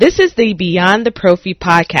This is the Beyond the Prophy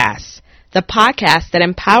podcast, the podcast that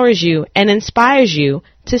empowers you and inspires you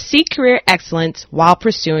to seek career excellence while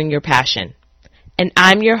pursuing your passion. And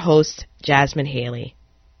I'm your host, Jasmine Haley.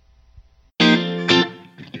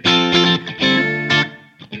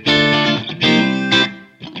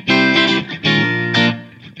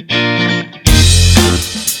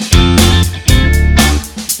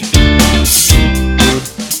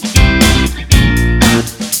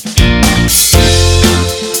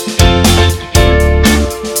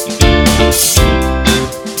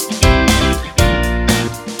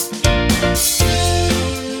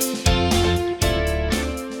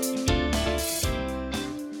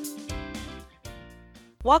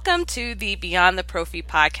 Welcome to the Beyond the Prophy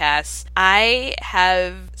podcast. I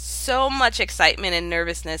have so much excitement and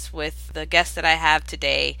nervousness with the guest that I have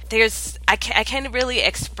today. I can't really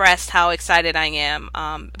express how excited I am,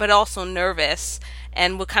 but also nervous,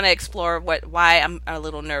 and we'll kind of explore why I'm a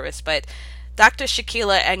little nervous. But Dr.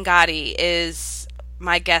 Shakila Ngadi is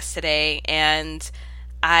my guest today, and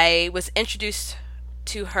I was introduced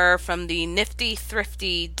to her from the Nifty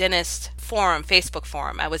Thrifty Dentist Forum, Facebook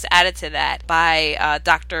forum. I was added to that by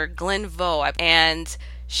Dr. Glenn Vo, and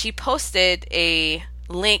she posted a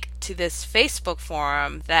link to this Facebook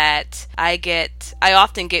forum that I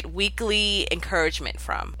often get weekly encouragement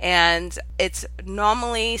from. And it's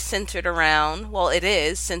normally centered around, it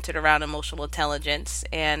is centered around emotional intelligence,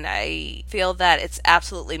 and I feel that it's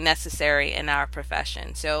absolutely necessary in our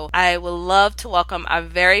profession. So I would love to welcome our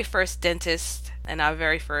very first dentist and our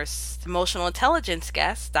very first emotional intelligence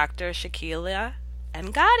guest, Dr. Shakila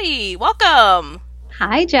Ngadi. Welcome.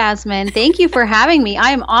 Hi, Jasmine. Thank you for having me. I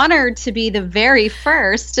am honored to be the very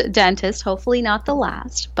first dentist, hopefully not the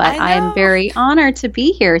last, but I am very honored to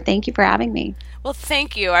be here. Thank you for having me. Well,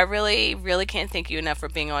 thank you. I really, really can't thank you enough for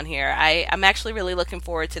being on here. I'm actually really looking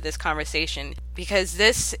forward to this conversation because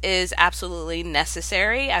this is absolutely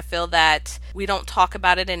necessary. I feel that we don't talk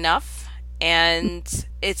about it enough. And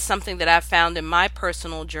it's something that I've found in my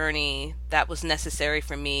personal journey that was necessary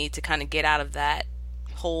for me to kind of get out of that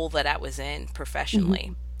hole that I was in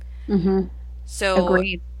professionally. Mm-hmm. So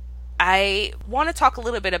Agreed. I want to talk a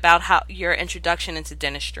little bit about how your introduction into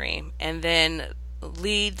dentistry, and then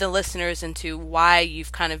lead the listeners into why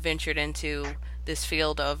you've kind of ventured into this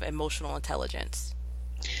field of emotional intelligence.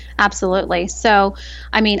 Absolutely. So,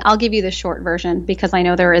 I'll give you the short version because I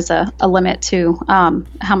know there is a limit to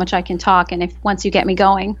how much I can talk. And once you get me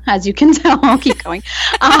going, as you can tell, I'll keep going.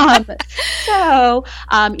 I've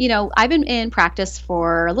been in practice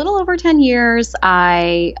for a little over 10 years.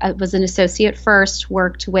 I was an associate first,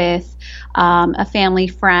 worked with a family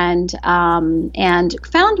friend, and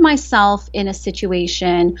found myself in a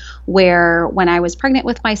situation where when I was pregnant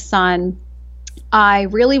with my son, I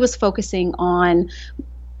really was focusing on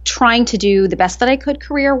trying to do the best that I could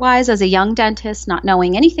career-wise as a young dentist, not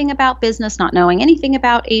knowing anything about business, not knowing anything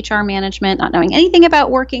about HR management, not knowing anything about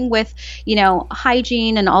working with,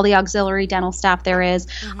 hygiene and all the auxiliary dental staff there is,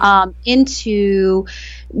 into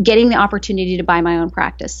getting the opportunity to buy my own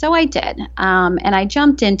practice. So I did, and I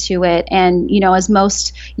jumped into it. And, as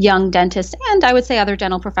most young dentists, and I would say other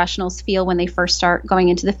dental professionals feel when they first start going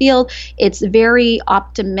into the field, it's very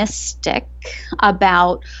optimistic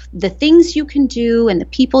about the things you can do and the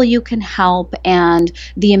people you can help and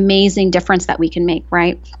the amazing difference that we can make,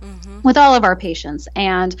 right? With all of our patients.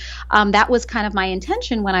 And that was kind of my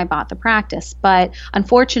intention when I bought the practice. But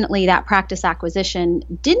unfortunately, that practice acquisition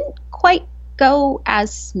didn't quite go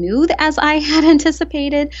as smooth as I had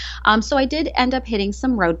anticipated. So I did end up hitting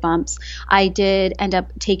some road bumps. I did end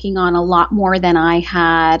up taking on a lot more than I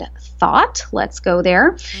had thought. Let's go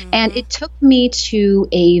there. And it took me to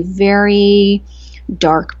a very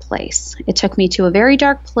dark place. It took me to a very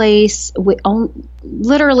dark place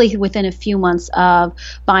literally within a few months of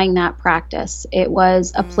buying that practice. It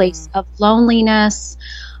was a place of loneliness,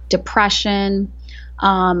 depression,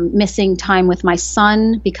 missing time with my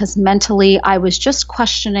son because mentally I was just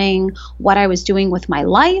questioning what I was doing with my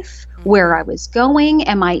life, where I was going.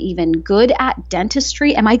 Am I even good at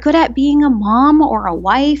dentistry? Am I good at being a mom or a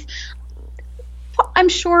wife? I'm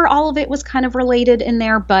sure all of it was kind of related in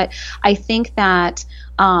there, but I think that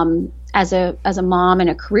as a mom and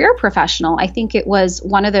a career professional, I think it was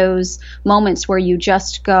one of those moments where you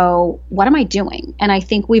just go, what am I doing? And I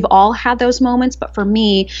think we've all had those moments, but for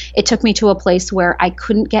me, it took me to a place where I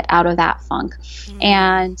couldn't get out of that funk.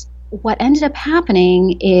 And what ended up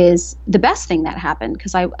happening is the best thing that happened,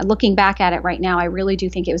 because looking back at it right now, I really do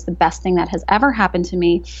think it was the best thing that has ever happened to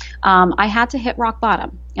me. I had to hit rock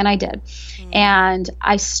bottom, and I did. And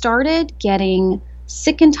I started getting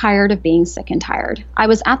sick and tired of being sick and tired. I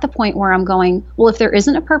was at the point where I'm going, well, if there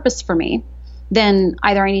isn't a purpose for me, then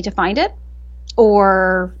either I need to find it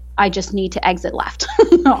or I just need to exit left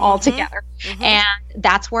altogether. Mm-hmm. And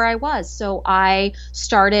that's where I was. So I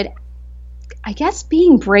started, I guess,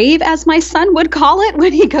 being brave, as my son would call it,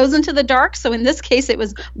 when he goes into the dark. So in this case, it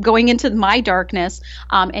was going into my darkness,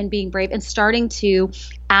 and being brave and starting to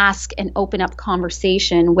ask and open up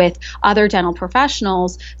conversation with other dental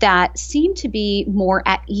professionals that seem to be more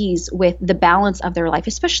at ease with the balance of their life,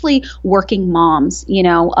 especially working moms,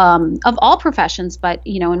 of all professions, but,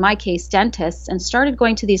 in my case, dentists, and started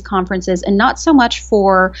going to these conferences, and not so much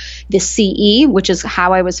for the CE, which is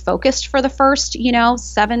how I was focused for the first,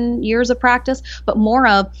 7 years of practice, but more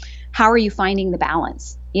of how are you finding the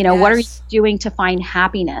balance? What are you doing to find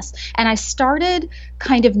happiness? And I started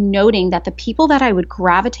kind of noting that the people that I would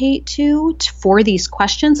gravitate to for these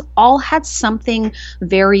questions all had something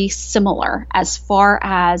very similar as far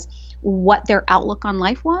as what their outlook on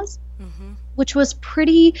life was, which was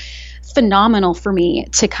pretty phenomenal for me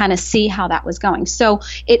to kind of see how that was going. So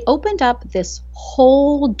it opened up this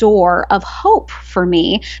whole door of hope for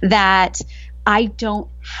me that I don't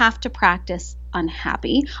have to practice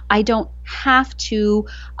unhappy. I don't have to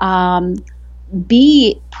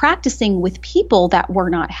be practicing with people that were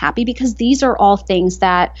not happy, because these are all things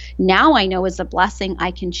that now I know is a blessing.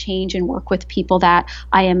 I can change and work with people that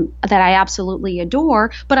I absolutely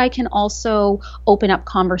adore, but I can also open up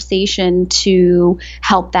conversation to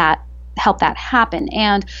help that happen.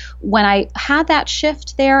 And when I had that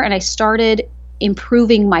shift there and I started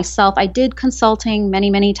improving myself, I did consulting many,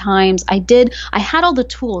 many times. I had all the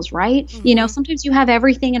tools, right? Sometimes you have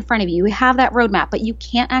everything in front of you. You have that roadmap, but you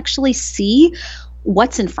can't actually see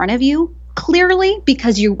what's in front of you clearly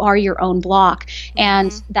because you are your own block.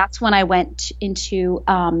 And that's when I went into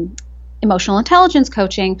emotional intelligence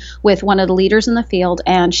coaching with one of the leaders in the field,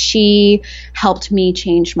 and she helped me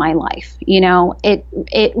change my life.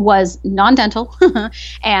 It was non-dental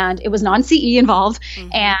and it was non-CE involved,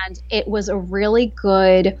 and it was a really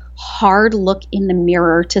good hard look in the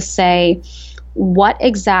mirror to say, what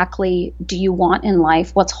exactly do you want in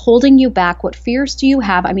life? What's holding you back? What fears do you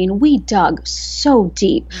have? I mean, we dug so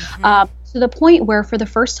deep to the point where for the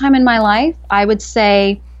first time in my life, I would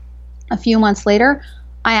say a few months later,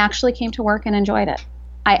 I actually came to work and enjoyed it.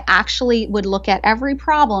 I actually would look at every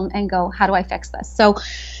problem and go, how do I fix this? So,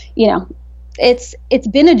 it's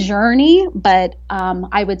been a journey, but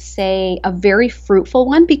I would say a very fruitful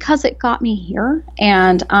one because it got me here.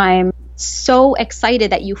 And I'm so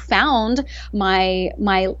excited that you found my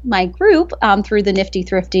group through the Nifty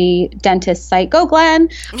Thrifty Dentist site. Go, Glenn.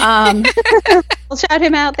 We'll shout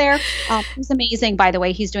him out there. He's amazing, by the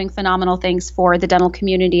way. He's doing phenomenal things for the dental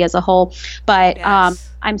community as a whole. But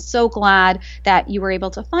I'm so glad that you were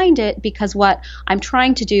able to find it, because what I'm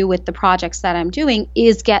trying to do with the projects that I'm doing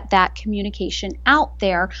is get that communication out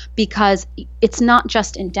there, because it's not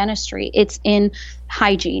just in dentistry. It's in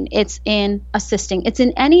hygiene. It's in assisting. It's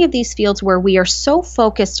in any of these fields where we are so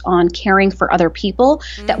focused on caring for other people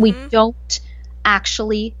that we don't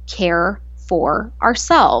actually care for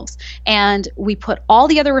ourselves. And we put all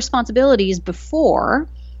the other responsibilities before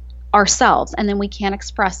ourselves, and then we can't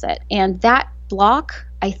express it. And that block,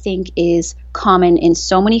 I think, is common in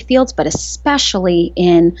so many fields, but especially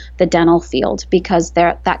in the dental field, because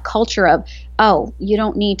that culture of, oh, you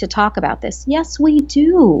don't need to talk about this. Yes, we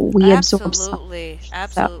do. We absorb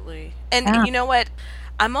Absolutely. And you know what?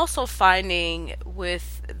 I'm also finding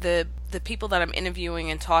with the people that I'm interviewing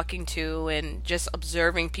and talking to and just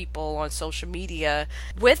observing people on social media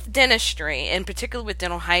with dentistry, and particularly with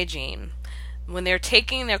dental hygiene, when they're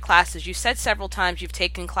taking their classes, you said several times you've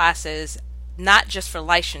taken classes not just for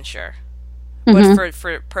licensure, but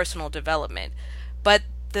for personal development. But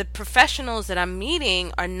the professionals that I'm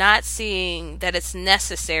meeting are not seeing that it's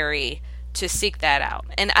necessary to seek that out.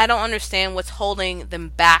 And I don't understand what's holding them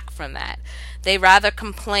back from that. They rather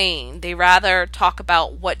complain. They rather talk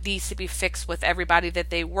about what needs to be fixed with everybody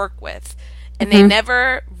that they work with. And they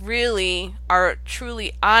never really are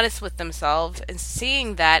truly honest with themselves and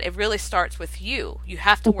seeing that it really starts with you. You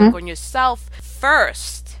have to work on yourself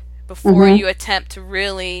first before you attempt to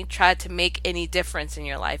really try to make any difference in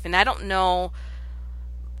your life. And I don't know,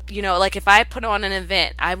 like if I put on an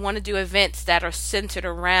event, I want to do events that are centered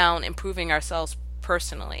around improving ourselves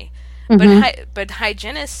personally. But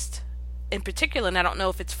hygienists in particular, and I don't know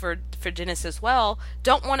if it's for dentists as well,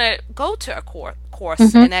 don't want to go to a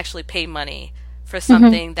course and actually pay money for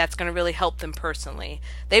something that's going to really help them personally.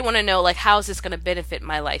 They want to know, like, how is this going to benefit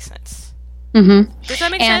my license? Does that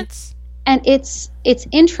make sense? And it's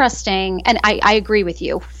interesting, and I agree with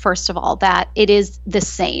you, first of all, that it is the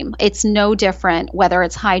same. It's no different whether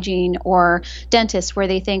it's hygiene or dentist, where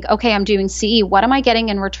they think, okay, I'm doing CE. What am I getting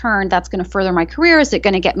in return that's going to further my career? Is it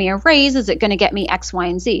going to get me a raise? Is it going to get me X, Y,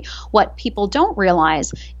 and Z? What people don't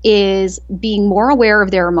realize is being more aware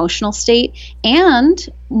of their emotional state, and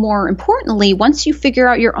more importantly, once you figure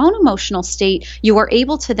out your own emotional state, you are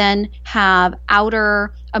able to then have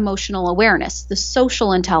outer emotional awareness, the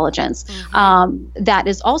social intelligence. That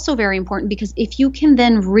is also very important, because if you can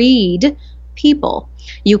then read people,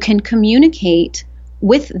 you can communicate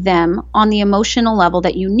with them on the emotional level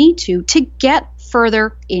that you need to get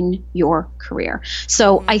further in your career.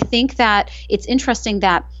 So I think that it's interesting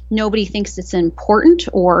that nobody thinks it's important,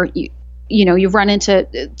 or you've run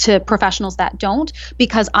into professionals that don't,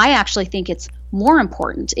 because I actually think it's more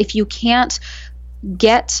important. If you can't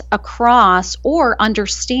get across or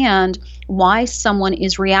understand why someone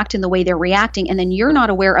is reacting the way they're reacting, and then you're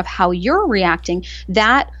not aware of how you're reacting,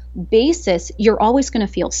 that basis, you're always going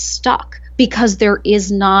to feel stuck, because there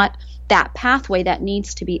is not that pathway that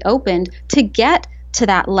needs to be opened to get to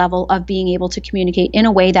that level of being able to communicate in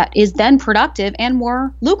a way that is then productive and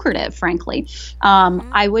more lucrative, frankly.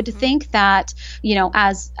 I would think that,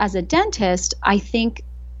 as a dentist, I think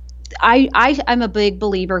I'm a big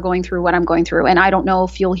believer going through what I'm going through. And I don't know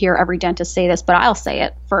if you'll hear every dentist say this, but I'll say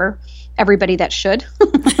it for everybody that should,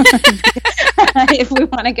 if we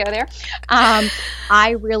want to go there.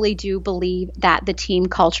 I really do believe that the team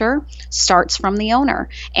culture starts from the owner.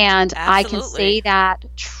 And Absolutely. I can say that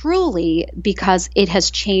truly because it has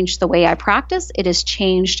changed the way I practice. It has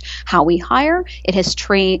changed how we hire. It has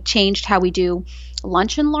changed how we do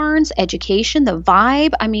lunch and learns, education, the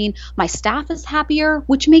vibe. I mean, my staff is happier,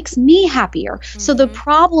 which makes me happier. So the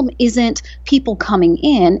problem isn't people coming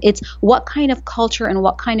in. It's what kind of culture and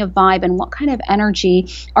what kind of vibe and what kind of energy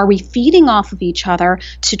are we feeding off of each other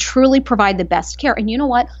to truly provide the best care. And you know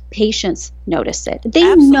what? Patients notice it. They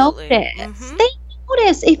Absolutely. notice. They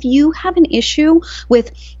notice if you have an issue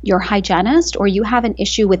with your hygienist, or you have an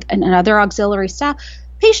issue with another auxiliary staff.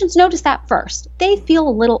 Patients notice that first. They feel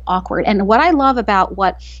a little awkward. And what I love about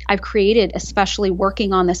what I've created, especially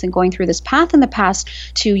working on this and going through this path in the past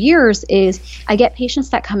 2 years, is I get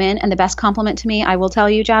patients that come in, and the best compliment to me, I will tell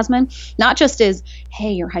you, Jasmine, not just is,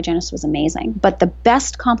 hey, your hygienist was amazing, but the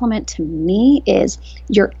best compliment to me is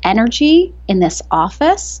your energy in this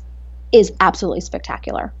office is absolutely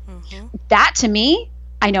spectacular. That to me,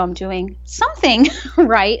 I know I'm doing something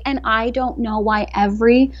right. And I don't know why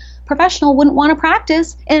every professional wouldn't want to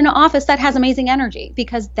practice in an office that has amazing energy,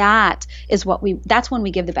 because that's when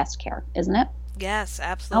we give the best care, isn't it? Yes,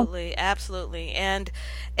 absolutely. Absolutely. And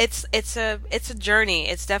it's a journey.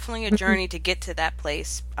 It's definitely a journey to get to that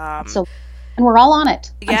place. So, and we're all on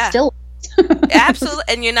it. Yeah. I'm still Absolutely.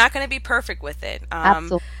 And you're not going to be perfect with it.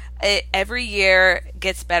 Absolutely. Every year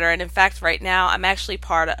gets better. And in fact, right now, I'm actually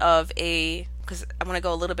part of because I want to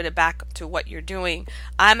go a little bit back to what you're doing.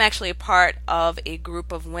 I'm actually a part of a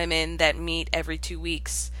group of women that meet every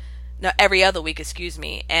every other week, excuse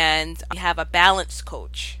me. And we have a balance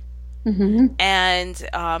coach. And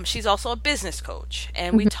she's also a business coach.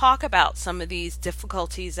 And we talk about some of these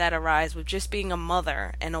difficulties that arise with just being a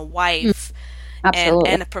mother and a wife.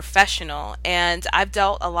 And a professional. And I've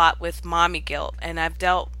dealt a lot with mommy guilt, and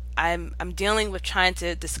I'm dealing with trying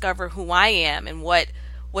to discover who I am and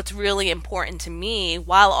what's really important to me,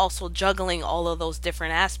 while also juggling all of those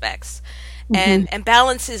different aspects. And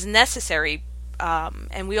balance is necessary,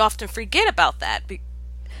 and we often forget about that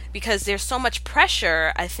because there's so much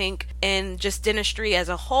pressure, I think, in just dentistry as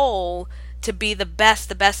a whole to be the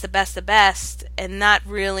best, and not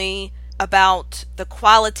really about the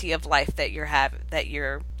quality of life that you're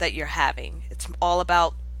having. It's all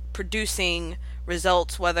about producing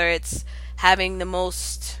results, whether it's having the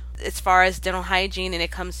most, as far as dental hygiene, and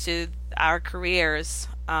it comes to our careers.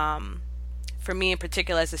 For me in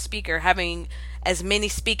particular, as a speaker, having as many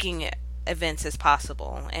speaking events as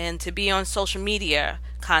possible, and to be on social media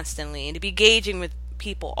constantly, and to be engaging with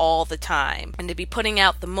people all the time, and to be putting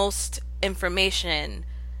out the most information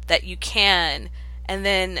that you can. And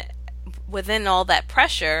then within all that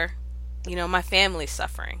pressure, my family's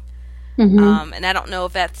suffering. And I don't know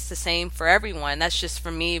if that's the same for everyone. That's just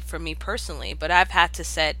for me personally. But I've had to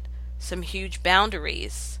set some huge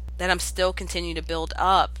boundaries that I'm still continuing to build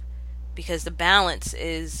up, because the balance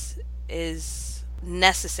is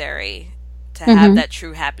necessary to have that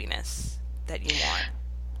true happiness that you want.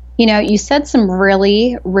 You said some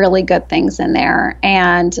really, really good things in there.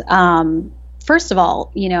 And first of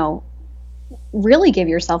all, really give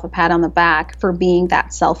yourself a pat on the back for being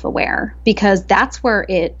that self-aware, because that's where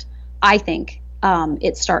I think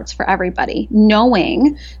it starts for everybody,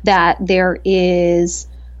 knowing that there is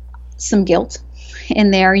some guilt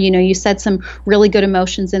in there. You said some really good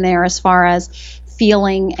emotions in there as far as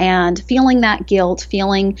feeling that guilt,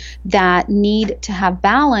 feeling that need to have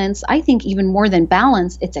balance. I think even more than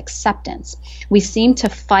balance, it's acceptance. We seem to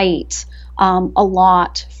fight a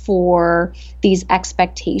lot for these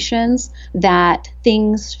expectations that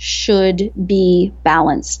things should be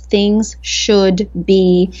balanced, things should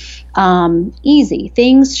be easy,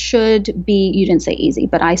 things should be, you didn't say easy,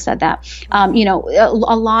 but I said that. A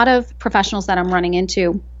lot of professionals that I'm running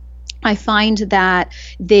into, I find that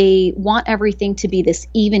they want everything to be this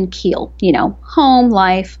even keel, home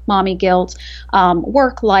life, mommy guilt,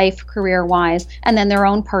 work life, career wise, and then their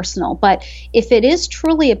own personal. But if it is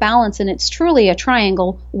truly a balance and it's truly a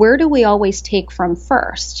triangle, where do we always take from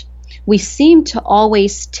first? We seem to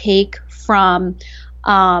always take from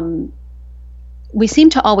the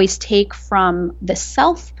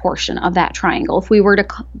self portion of that triangle. If we were to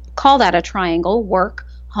call that a triangle, work,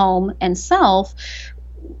 home, and self,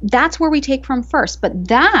 that's where we take from first. But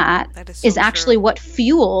that is actually what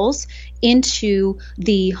fuels into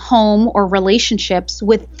the home or relationships,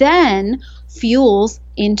 which then fuels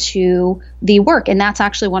into the work. And that's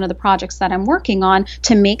actually one of the projects that I'm working on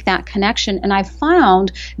to make that connection. And I've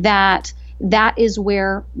found that is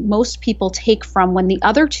where most people take from when the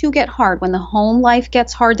other two get hard, when the home life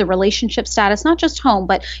gets hard, the relationship status, not just home,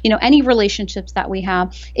 but any relationships that we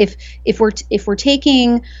have. If we're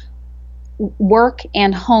taking work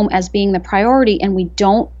and home as being the priority and we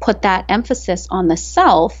don't put that emphasis on the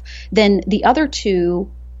self, then the other two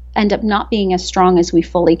end up not being as strong as we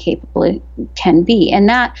fully capable can be. And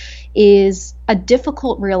that is a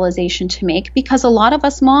difficult realization to make because a lot of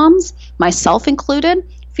us moms, myself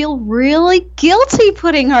included, feel really guilty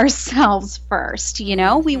putting ourselves first.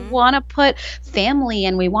 We want to put family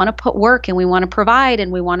and we want to put work and we want to provide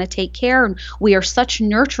and we want to take care. And we are such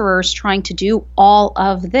nurturers trying to do all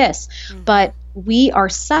of this. But we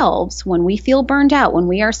ourselves, when we feel burned out, when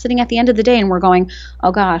we are sitting at the end of the day and we're going,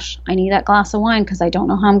 oh gosh, I need that glass of wine because I don't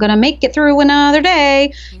know how I'm going to make it through another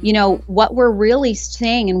day. What we're really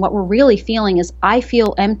saying and what we're really feeling is, I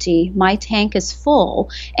feel empty. My tank is full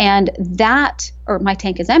my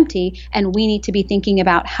tank is empty, and we need to be thinking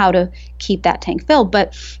about how to keep that tank filled.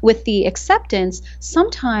 But with the acceptance,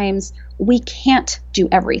 sometimes we can't do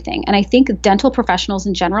everything. And I think dental professionals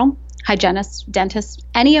in general, hygienists, dentists,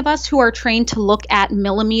 any of us who are trained to look at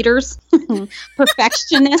millimeters,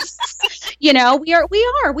 perfectionists, we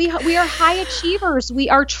are high achievers. We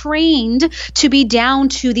are trained to be down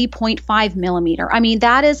to the 0.5 millimeter. I mean,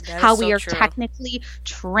 that is how we are technically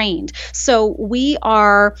trained. So we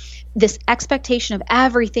are this expectation of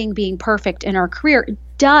everything being perfect in our career.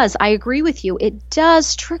 I agree with you. It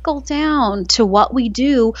does trickle down to what we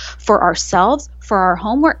do for ourselves, for our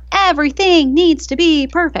home, where everything needs to be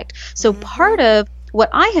perfect. So part of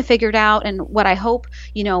what I have figured out and what I hope,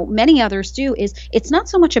 many others do is it's not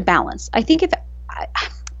so much a balance. I think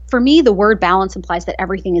for me, the word balance implies that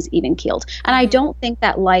everything is even keeled. And I don't think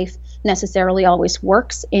that life necessarily always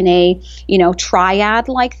works in a, triad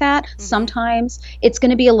like that. Sometimes it's going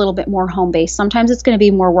to be a little bit more home-based. Sometimes it's going to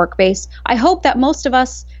be more work-based. I hope that most of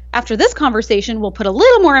us, after this conversation, will put a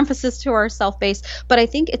little more emphasis to our self-based, but I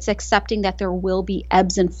think it's accepting that there will be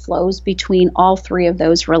ebbs and flows between all three of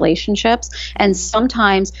those relationships. And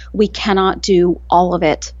sometimes we cannot do all of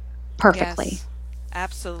it perfectly. Yes,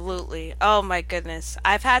 absolutely. Oh my goodness.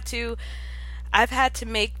 I've had to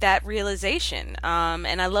make that realization.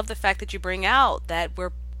 And I love the fact that you bring out that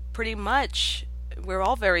we're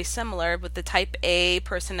all very similar with the type A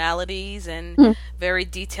personalities and very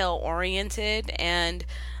detail oriented. And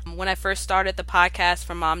when I first started the podcast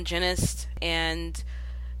for Momgenist, and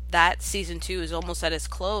that season 2 is almost at its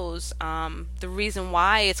close, the reason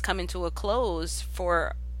why it's coming to a close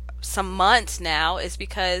for some months now is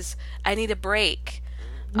because I need a break.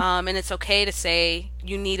 And it's okay to say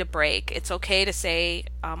you need a break. It's okay to say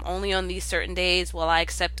only on these certain days will I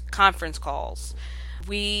accept conference calls.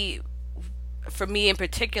 For me in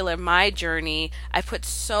particular, my journey, I put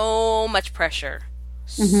so much pressure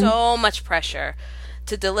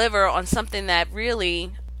to deliver on something that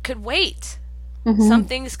really could wait. Some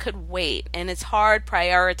things could wait, and it's hard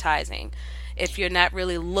prioritizing if you're not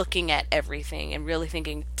really looking at everything and really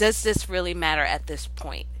thinking, does this really matter at this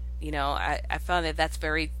point? I found that that's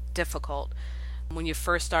very difficult when you're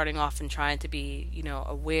first starting off and trying to be,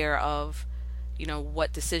 aware of,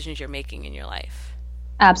 what decisions you're making in your life.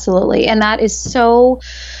 Absolutely. And that is so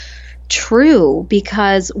true,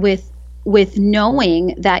 because with with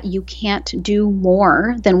knowing that you can't do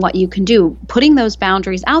more than what you can do, putting those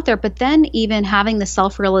boundaries out there, but then even having the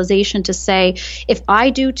self-realization to say, if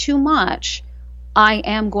I do too much, I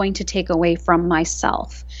am going to take away from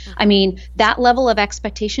myself. I mean, that level of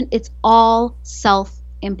expectation, it's all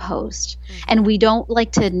self-imposed. And we don't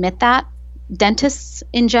like to admit that. Dentists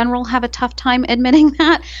in general have a tough time admitting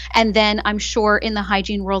that. And then I'm sure in the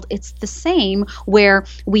hygiene world, it's the same, where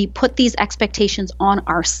we put these expectations on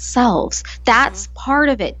ourselves. That's part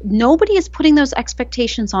of it. Nobody is putting those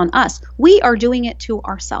expectations on us. We are doing it to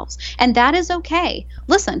ourselves. And that is okay.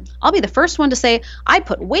 Listen, I'll be the first one to say, I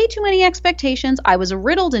put way too many expectations. I was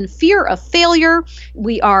riddled in fear of failure.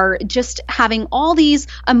 We are just having all these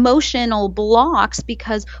emotional blocks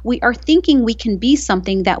because we are thinking we can be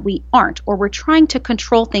something that we aren't, or we're trying to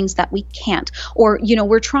control things that we can't, or,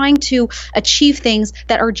 we're trying to achieve things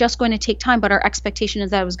that are just going to take time, but our expectation is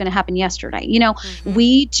that it was going to happen yesterday.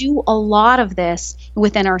 We do a lot of this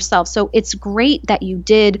within ourselves. So it's great that you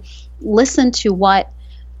did listen to what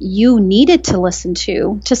you needed to listen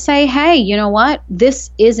to say, hey, you know what? This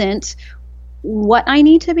isn't what I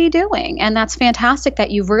need to be doing. And that's fantastic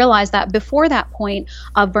that you've realized that before that point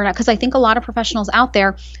of burnout. Because I think a lot of professionals out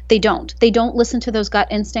there, they don't listen to those gut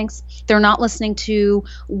instincts. They're not listening to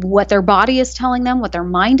what their body is telling them, what their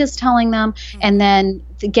mind is telling them. And then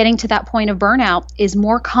getting to that point of burnout is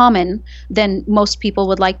more common than most people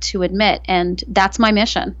would like to admit. And that's my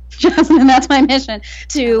mission. Jasmine, that's my mission,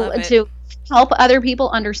 to help other people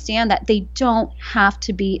understand that they don't have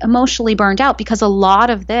to be emotionally burned out, because a lot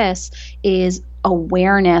of this is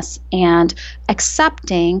awareness and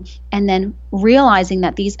accepting, and then realizing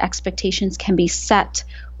that these expectations can be set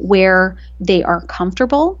where they are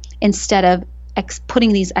comfortable, instead of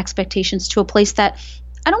putting these expectations to a place that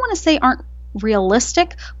I don't want to say aren't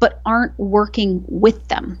realistic, but aren't working with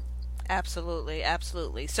them. Absolutely.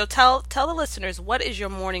 Absolutely. So tell the listeners, what is your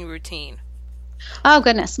morning routine? Oh,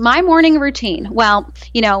 goodness. My morning routine. Well,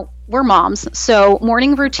 we're moms, so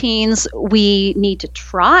morning routines we need to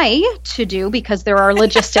try to do, because there are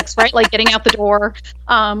logistics, right? Like getting out the door,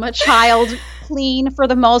 a child clean for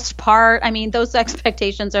the most part. I mean, those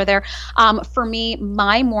expectations are there. For me,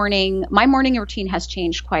 my morning routine has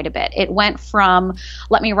changed quite a bit. It went from,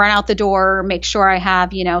 let me run out the door, make sure I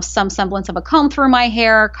have, some semblance of a comb through my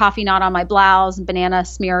hair, coffee knot on my blouse, banana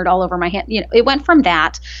smeared all over my hand. It went from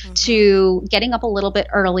that to getting up a little bit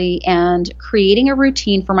early and creating a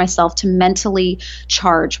routine for myself to mentally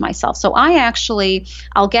charge myself. So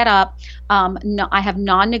I'll get up. I have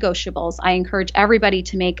non-negotiables. I encourage everybody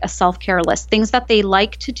to make a self-care list, things that they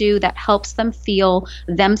like to do that helps them feel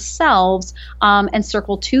themselves, and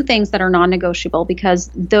circle 2 things that are non-negotiable,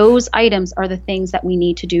 because those items are the things that we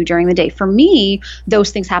need to do during the day. For me,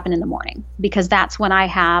 those things happen in the morning, because that's when I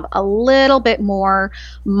have a little bit more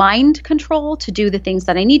mind control to do the things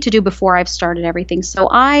that I need to do before I've started everything. So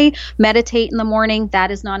I meditate in the morning.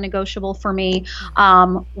 That is non-negotiable for me.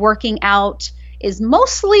 Working out is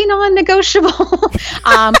mostly non-negotiable.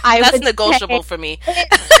 That's negotiable for me.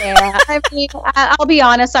 Yeah, I mean, I'll be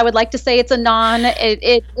honest. I would like to say it's a non.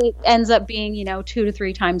 It ends up being 2 to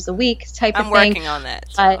 3 times a week type of thing. I'm working on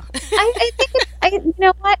that. So. But I think you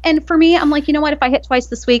know what? And for me, I'm like, you know what? If I hit twice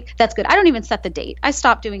this week, that's good. I don't even set the date. I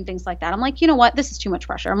stopped doing things like that. I'm like, you know what? This is too much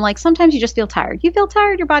pressure. I'm like, sometimes you just feel tired. You feel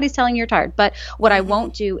tired. Your body's telling you you're tired. But what I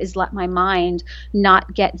won't do is let my mind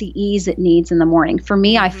not get the ease it needs in the morning. For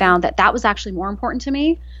me, I found that was actually more important to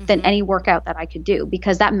me than any workout that I could do,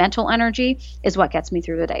 because that mental energy is what gets me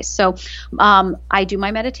through the day. So I do my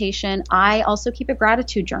meditation. I also keep a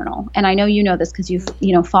gratitude journal. And I know you know this because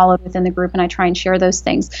you've followed within the group, and I try and share those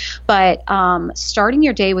things. But starting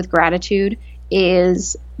your day with gratitude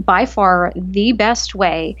is by far the best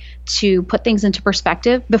way to put things into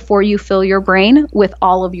perspective before you fill your brain with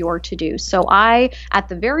all of your to-dos. So at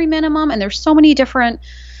the very minimum, and there's so many different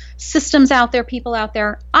systems out there, people out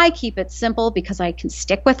there, I keep it simple because I can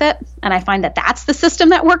stick with it. And I find that that's the system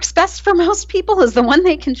that works best for most people, is the one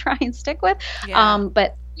they can try and stick with. Yeah.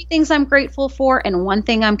 But 3 things I'm grateful for, and 1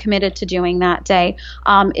 thing I'm committed to doing that day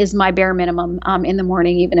is my bare minimum in the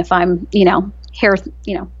morning, even if I'm,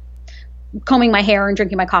 combing my hair and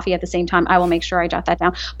drinking my coffee at the same time. I will make sure I jot that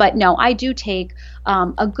down. But no, I do take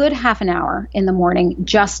a good half an hour in the morning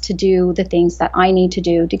just to do the things that I need to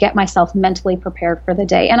do to get myself mentally prepared for the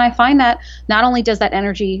day. And I find that not only does that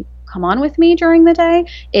energy come on with me during the day,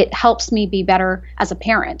 it helps me be better as a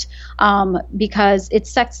parent, because it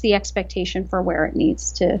sets the expectation for where it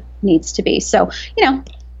needs to be. So,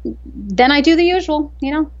 then I do the usual,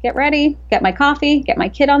 get ready, get my coffee, get my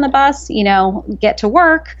kid on the bus, get to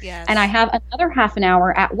work. Yes. And I have another half an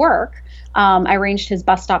hour at work I arranged his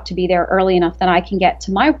bus stop to be there early enough that I can get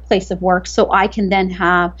to my place of work so I can then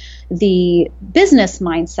have the business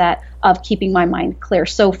mindset of keeping my mind clear.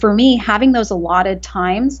 So for me, having those allotted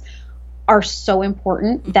times are so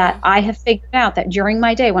important that I have figured out that during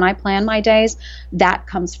my day, when I plan my days, that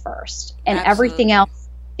comes first, and everything else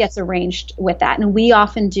gets arranged with that. And we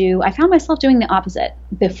often do, I found myself doing the opposite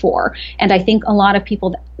before. And I think a lot of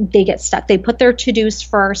people, they get stuck. They put their to-dos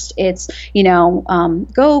first. It's,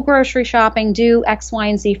 go grocery shopping, do X, Y,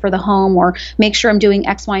 and Z for the home, or make sure I'm doing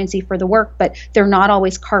X, Y, and Z for the work. But they're not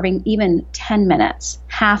always carving even 10 minutes,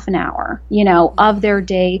 half an hour, of their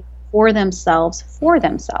day for themselves.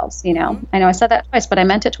 I know I said that twice, but I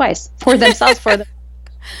meant it twice. For themselves,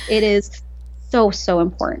 it is so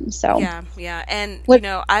important. So yeah. And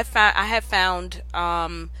I have found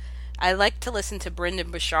I like to listen to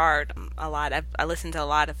Brendan Burchard a lot. I listen to a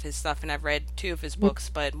lot of his stuff, and I've read 2 of his books.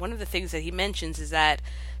 But one of the things that he mentions is that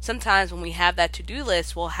sometimes when we have that to-do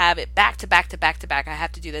list, we'll have it back to back to back to back. I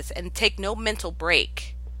have to do this, and take no mental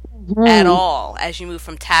break at all as you move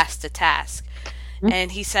from task to task.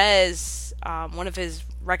 And he says one of his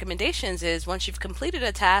recommendations is, once you've completed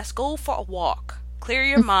a task, go for a walk, clear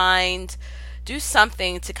your mind, do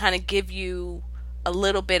something to kind of give you a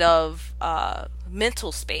little bit of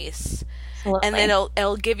mental space. Absolutely. And then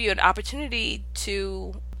it'll give you an opportunity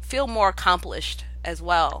to feel more accomplished as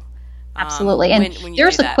well. Absolutely. And when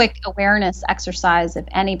there's a quick awareness exercise, if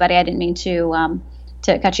anybody, I didn't mean to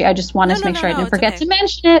cut you. I just wanted to make sure I didn't forget to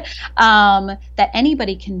mention it, that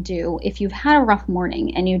anybody can do if you've had a rough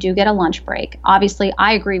morning and you do get a lunch break. Obviously,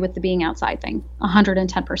 I agree with the being outside thing,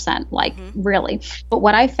 110%, really. But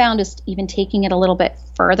what I found is even taking it a little bit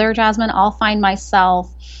further, Jasmine, I'll find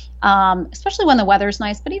myself, especially when the weather's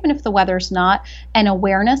nice, but even if the weather's not, an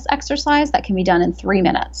awareness exercise that can be done in 3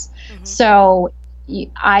 minutes. So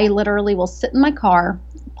I literally will sit in my car,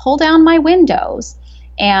 pull down my windows,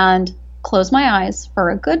 and close my eyes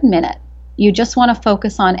for a good minute. You just want to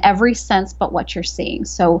focus on every sense but what you're seeing.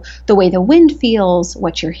 So the way the wind feels,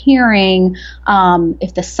 what you're hearing,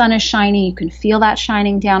 if the sun is shining, you can feel that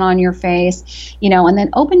shining down on your face, and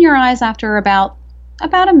then open your eyes after about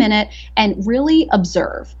a minute and really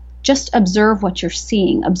observe. Just observe what you're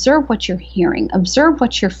seeing, observe what you're hearing, observe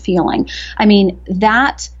what you're feeling. I mean,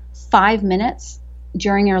 that 5 minutes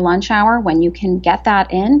during your lunch hour, when you can get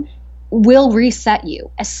that in, will reset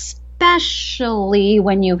you, especially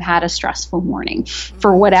when you've had a stressful morning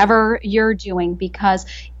for whatever you're doing. Because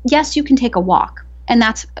yes, you can take a walk, and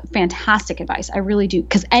that's fantastic advice. I really do,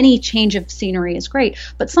 because any change of scenery is great.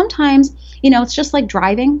 But sometimes, it's just like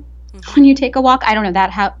driving. When you take a walk, I don't know,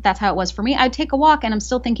 that's how it was for me. I'd take a walk and I'm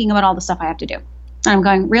still thinking about all the stuff I have to do. And I'm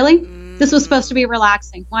going, really? This was supposed to be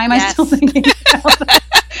relaxing. Why am I still thinking about that?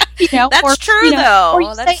 That's true, though. Or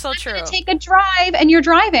you that's say, so true. I'm going to take a drive, and you're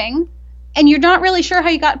driving, and you're not really sure how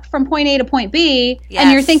you got from point A to point B,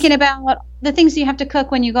 and you're thinking about the things you have to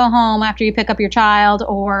cook when you go home after you pick up your child,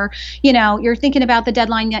 or, you're thinking about the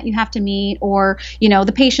deadline that you have to meet, or,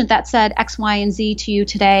 the patient that said X, Y, and Z to you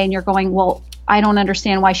today, and you're going, well, I don't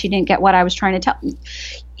understand why she didn't get what I was trying to tell.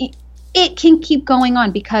 It can keep going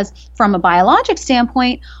on, because from a biologic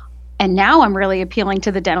standpoint, and now I'm really appealing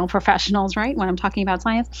to the dental professionals, right, when I'm talking about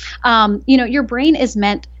science, your brain is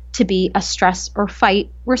meant to be a stress or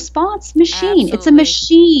fight response machine. Absolutely. It's a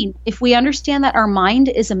machine. If we understand that our mind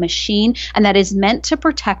is a machine and that is meant to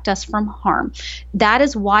protect us from harm, that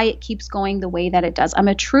is why it keeps going the way that it does. I'm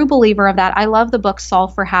a true believer of that. I love the book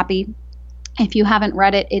Solve for Happy. If you haven't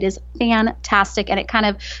read it, it is fantastic, and it kind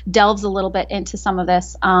of delves a little bit into some of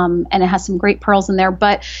this, and it has some great pearls in there.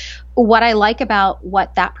 But what I like about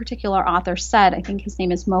what that particular author said, I think his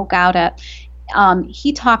name is Mo Gaudat,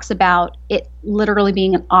 he talks about it literally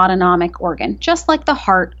being an autonomic organ, just like the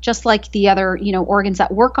heart, just like the other, organs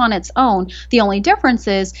that work on its own. The only difference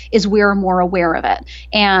is we're more aware of it.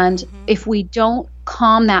 And if we don't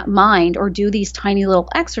calm that mind or do these tiny little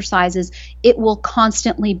exercises, it will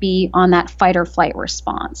constantly be on that fight or flight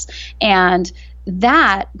response. And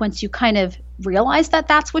that, once you kind of realize that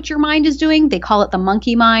that's what your mind is doing, they call it the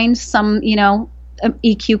monkey mind. Some,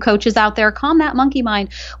 EQ coaches out there, calm that monkey mind.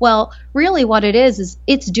 Well, really what it is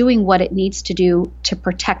it's doing what it needs to do to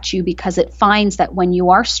protect you, because it finds that when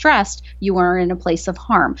you are stressed, you are in a place of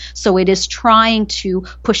harm. So it is trying to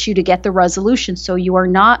push you to get the resolution so you are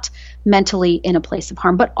not mentally in a place of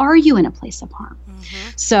harm. But are you in a place of harm?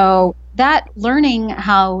 So that learning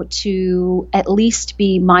how to at least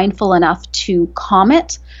be mindful enough to calm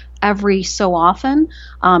it every so often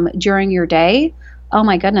during your day, oh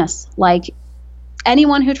my goodness, like,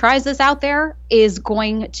 anyone who tries this out there is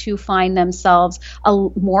going to find themselves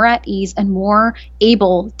more at ease and more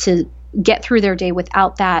able to get through their day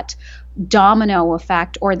without that domino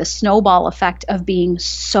effect or the snowball effect of being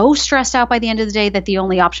so stressed out by the end of the day that the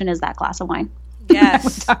only option is that glass of wine.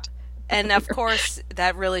 Yes. And of course,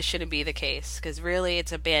 that really shouldn't be the case, because really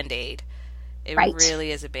it's a Band-Aid. It Right.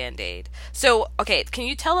 really is a Band-Aid. So, okay, can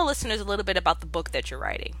you tell the listeners a little bit about the book that you're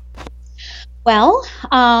writing? Well,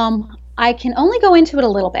 I can only go into it a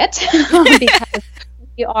little bit because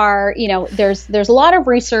we are, there's a lot of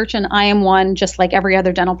research, and I am one, just like every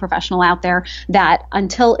other dental professional out there, that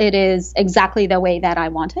until it is exactly the way that I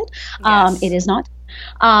want it, Yes. it is not.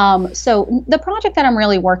 So the project that I'm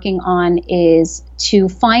really working on is to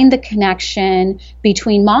find the connection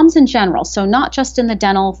between moms in general. So not just in the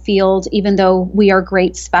dental field, even though we are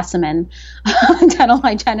great specimen dental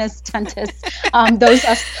hygienists, dentists, those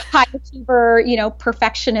us high achiever,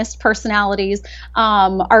 perfectionist personalities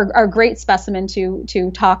are great specimen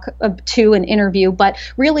to talk to and interview, but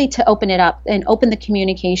really to open it up and open the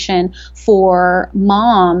communication for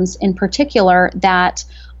moms in particular that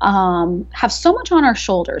have so much on our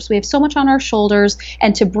shoulders. We have so much on our shoulders,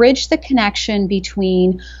 and to bridge the connection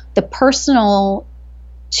between the personal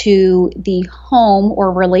to the home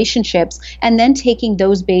or relationships, and then taking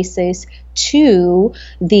those bases to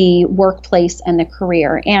the workplace and the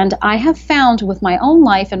career. And I have found with my own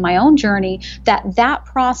life and my own journey that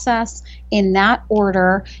process in that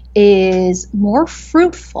order is more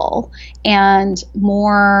fruitful and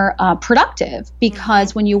more productive,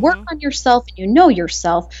 because when you work on yourself and you know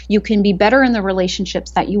yourself, you can be better in the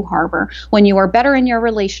relationships that you harbor. When you are better in your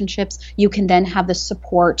relationships, you can then have the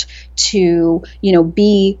support to,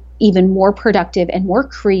 be even more productive and more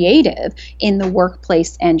creative in the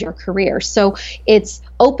workplace and your career. So it's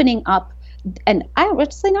opening up, and I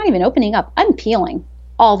would say not even opening up, unpeeling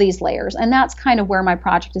all these layers. And that's kind of where my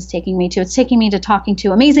project is taking me to. It's taking me to talking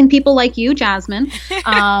to amazing people like you, Jasmine,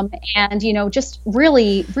 and, just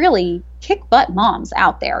really, really kick butt moms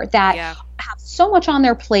out there that have so much on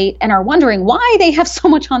their plate and are wondering why they have so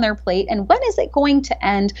much on their plate and when is it going to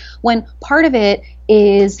end, when part of it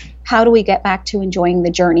is how do we get back to enjoying the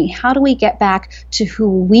journey? How do we get back to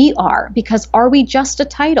who we are? Because are we just a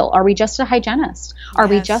title? Are we just a hygienist? Are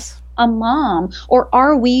we just a mom? Or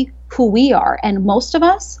are we who we are? And most of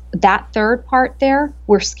us, that third part there,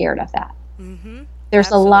 we're scared of that. Mm-hmm. There's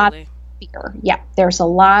Absolutely. a lot of fear. Yeah, there's a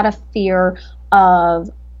lot of fear of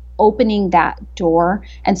opening that door.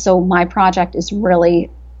 And so my project is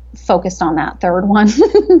really focused on that third one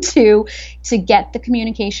to get the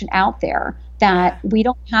communication out there that we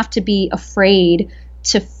don't have to be afraid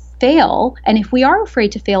to fail. And if we are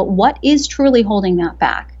afraid to fail, what is truly holding that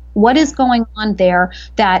back? What is going on there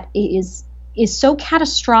that is so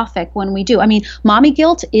catastrophic when we do? I mean, mommy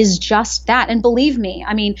guilt is just that. And believe me,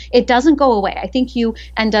 I mean, it doesn't go away. I think you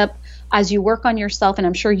end up, as you work on yourself, and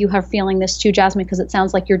I'm sure you have feeling this too, Jasmine, because it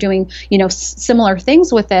sounds like you're doing, similar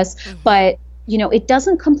things with this, but, it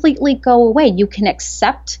doesn't completely go away. You can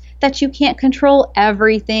accept that you can't control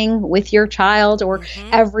everything with your child or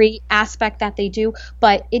every aspect that they do,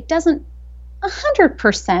 but it doesn't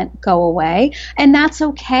 100% go away, and that's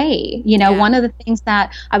okay. One of the things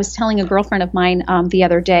that I was telling a girlfriend of mine the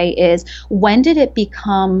other day is, when did it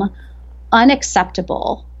become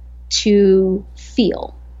unacceptable to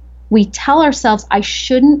feel? We tell ourselves, I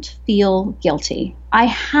shouldn't feel guilty. I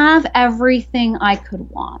have everything I could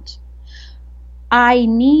want. I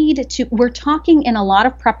need to, we're talking in a lot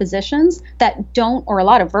of prepositions that don't, or a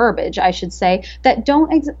lot of verbiage, I should say, that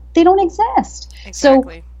they don't exist. Exactly. So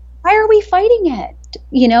why are we fighting it?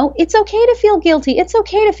 It's okay to feel guilty. It's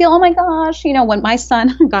okay to feel, oh my gosh, when my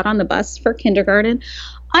son got on the bus for kindergarten,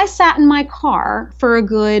 I sat in my car for a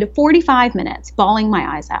good 45 minutes, bawling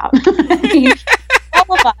my eyes out.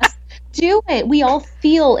 All of us do it. We all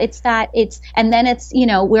feel and then it's,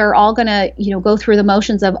 we're all going to, go through the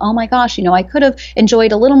motions of, oh my gosh, I could have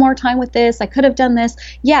enjoyed a little more time with this. I could have done this.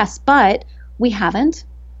 Yes, but we haven't.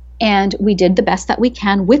 And we did the best that we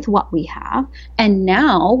can with what we have. And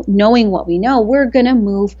now, knowing what we know, we're going to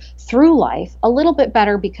move through life a little bit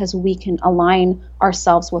better because we can align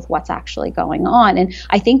ourselves with what's actually going on. And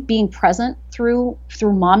I think being present through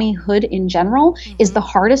mommyhood in general is the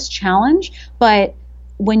hardest challenge. But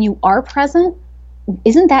when you are present,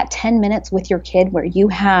 isn't that 10 minutes with your kid where you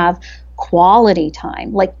have quality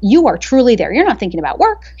time? Like, you are truly there. You're not thinking about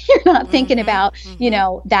work. You're not thinking about,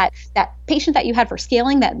 that patient that you had for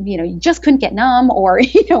scaling that, you just couldn't get numb, or,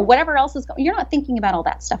 whatever else is going. You're not thinking about all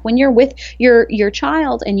that stuff. When you're with your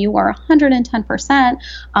child and you are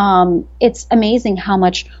 110%, it's amazing how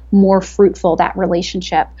much more fruitful that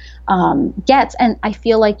relationship gets. And I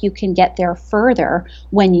feel like you can get there further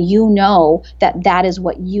when you know that is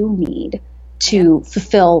what you need to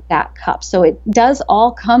fulfill that cup. So it does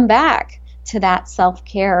all come back to that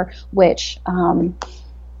self-care, which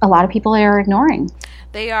a lot of people are ignoring.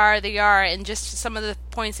 They are. And just some of the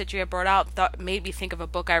points that you have brought out made me think of a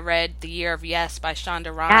book I read, The Year of Yes by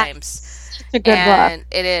Shonda Rhimes. It's a good book.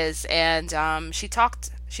 It is. And she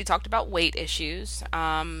talked about weight issues.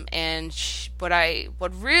 And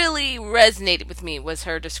what really resonated with me was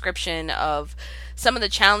her description of some of the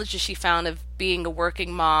challenges she found of being a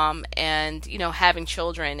working mom and, having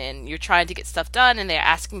children, and you're trying to get stuff done and they're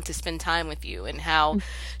asking to spend time with you, and how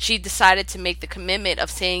she decided to make the commitment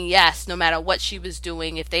of saying yes no matter what she was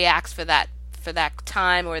doing. If they asked for that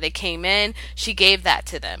time or they came in, she gave that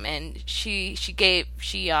to them. And she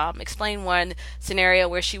explained one scenario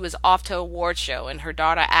where she was off to a award show and her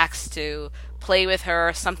daughter asked to play with her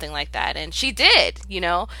or something like that, and she did.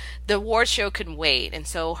 The award show couldn't wait. And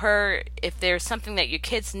so if there's something that your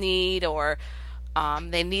kids need, or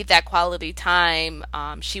they need that quality time,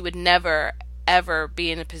 she would never ever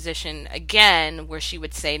be in a position again where she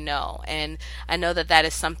would say no. And I know that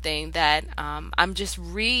is something that I'm just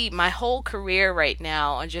my whole career right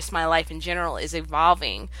now, and just my life in general, is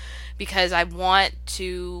evolving, because I want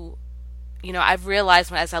to, I've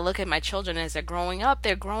realized as I look at my children as they're growing up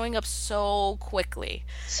so quickly,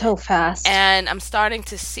 so fast, and I'm starting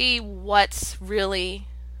to see what's really,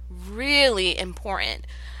 really important,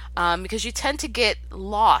 because you tend to get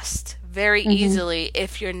lost very easily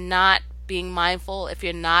if you're not being mindful, if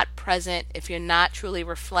you're not present, if you're not truly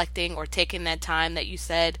reflecting or taking that time that you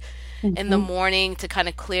said in the morning to kind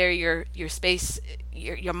of clear your space,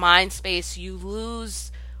 your mind space. You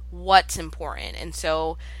lose what's important. And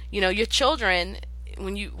so, your children,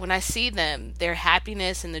 when I see them, their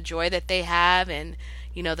happiness and the joy that they have, and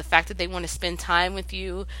the fact that they want to spend time with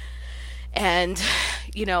you and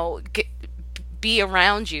be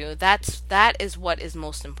around you, that is what is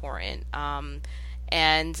most important.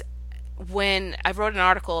 And when I wrote an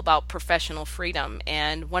article about professional freedom,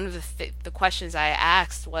 and one of the questions I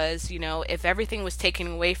asked was, if everything was taken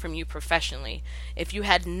away from you professionally, if you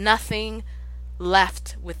had nothing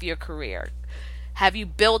left with your career, have you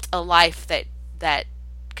built a life that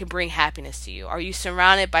can bring happiness to you? Are you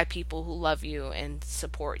surrounded by people who love you and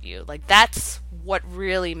support you? Like, that's what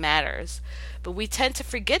really matters. But we tend to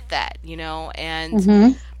forget that,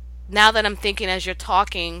 and now that I'm thinking as you're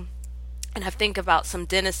talking, and I think about some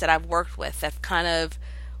dentists that I've worked with that kind of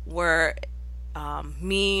were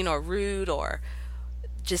mean or rude or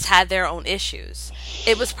just had their own issues.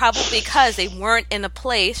 It was probably because they weren't in a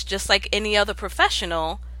place, just like any other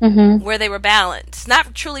professional, where they were balanced.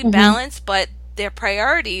 Not truly balanced, but their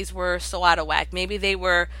priorities were so out of whack. Maybe they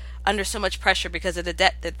were under so much pressure because of the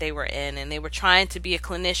debt that they were in, and they were trying to be a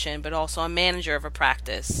clinician but also a manager of a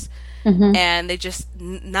practice. And they just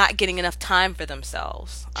not getting enough time for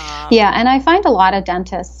themselves. And I find a lot of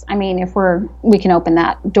dentists, I mean, we can open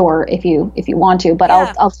that door if you want to, but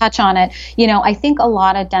I'll touch on it. I think a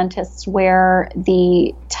lot of dentists, where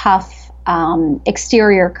the tough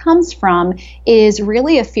exterior comes from, is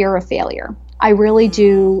really a fear of failure. I really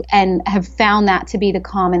do, and have found that to be the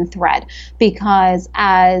common thread, because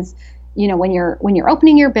as when you're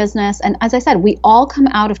opening your business, and as I said, we all come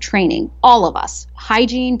out of training, all of us,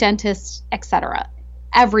 hygiene, dentists, etc.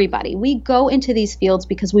 Everybody, we go into these fields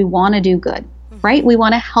because we want to do good, right? We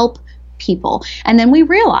want to help people. And then we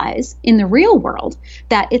realize in the real world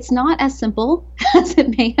that it's not as simple as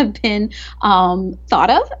it may have been thought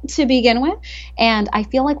of to begin with. And I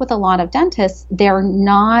feel like with a lot of dentists, they're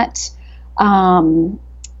not,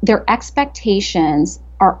 their expectations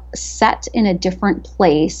are set in a different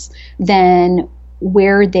place than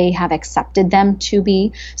where they have accepted them to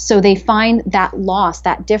be. So they find that loss,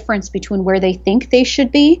 that difference between where they think they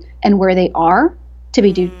should be and where they are, to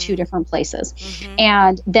be two different places.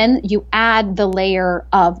 And then you add the layer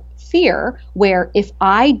of fear, where if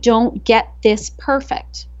I don't get this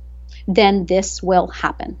perfect, then this will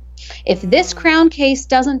happen. If this crown case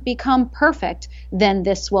doesn't become perfect, then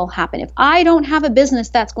this will happen. If I don't have a business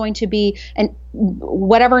that's going to be an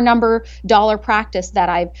whatever number dollar practice that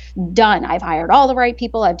I've done, I've hired all the right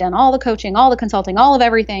people, I've done all the coaching, all the consulting, all of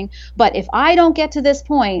everything. But if I don't get to this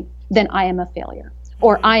point, then I am a failure,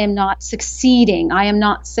 or I am not succeeding, I am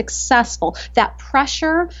not successful. That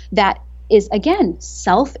pressure that is, again,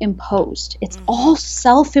 self-imposed. It's all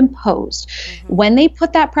self-imposed. When they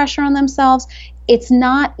put that pressure on themselves, there's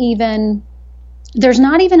not even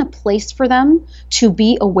a place for them to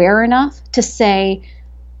be aware enough to say,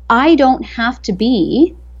 I don't have to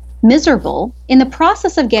be miserable in the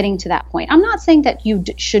process of getting to that point. I'm not saying that you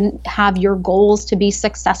shouldn't have your goals to be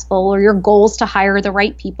successful, or your goals to hire the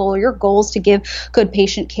right people, or your goals to give good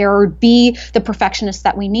patient care, or be the perfectionist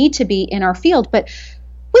that we need to be in our field. But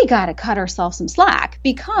we got to cut ourselves some slack,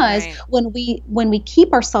 because Right. when we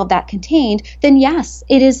keep ourselves that contained, then yes,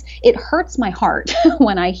 it hurts my heart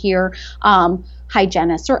when I hear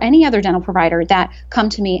hygienists or any other dental provider that come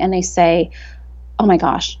to me and they say, oh my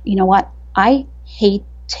gosh, you know what? I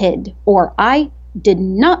hated, or I did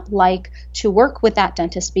not like to work with that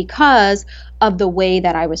dentist because of the way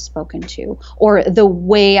that I was spoken to, or the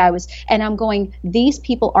way I was, and I'm going, these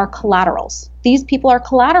people are collaterals. These people are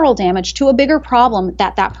collateral damage to a bigger problem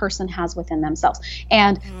that that person has within themselves.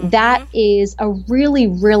 And that is a really,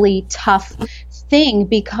 really tough thing,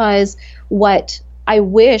 because what I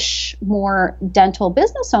wish more dental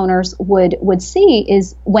business owners would see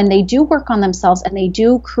is when they do work on themselves and they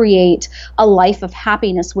do create a life of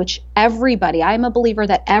happiness, which everybody, I'm a believer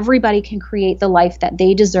that everybody can create the life that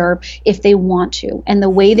they deserve if they want to. And the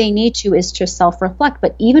way they need to is to self-reflect.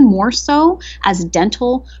 But even more so as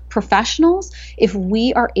dental professionals, if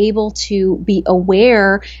we are able to be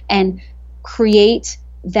aware and create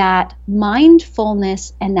that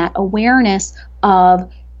mindfulness and that awareness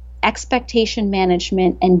of expectation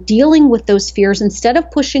management and dealing with those fears, instead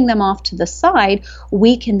of pushing them off to the side,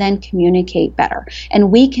 we can then communicate better,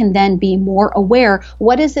 and we can then be more aware,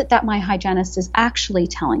 what is it that my hygienist is actually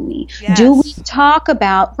telling me? Yes. Do we talk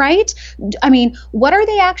about, right? I mean, what are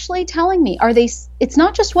they actually telling me? It's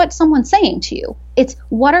not just what someone's saying to you, it's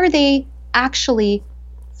what are they actually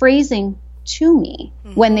phrasing to me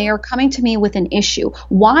when they are coming to me with an issue?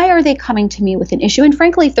 Why are they coming to me with an issue? And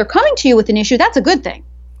frankly, if they're coming to you with an issue, that's a good thing.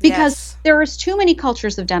 Because there is too many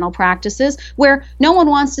cultures of dental practices where no one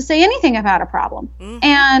wants to say anything about a problem.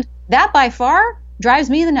 And that by far drives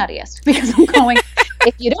me the nuttiest, because I'm going,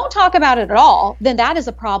 if you don't talk about it at all, then that is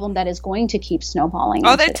a problem that is going to keep snowballing.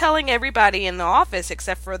 Oh, they're telling everybody in the office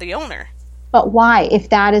except for the owner. But why? If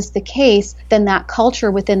that is the case, then that culture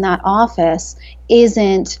within that office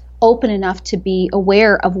isn't open enough to be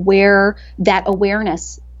aware of where that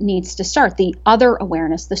awareness needs to start. The other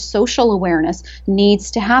awareness, the social awareness needs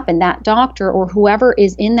to happen. That doctor or whoever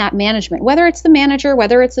is in that management, whether it's the manager,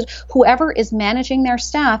 whether it's whoever is managing their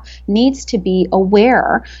staff, needs to be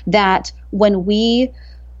aware that when we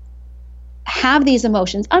have these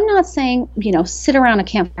emotions, I'm not saying, sit around a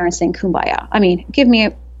campfire and sing Kumbaya. I mean,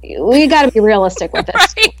 we got to be realistic with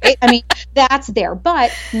this. Right? I mean, that's there.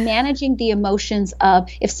 But managing the emotions of,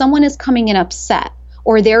 if someone is coming in upset,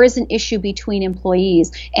 or there is an issue between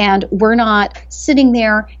employees and we're not sitting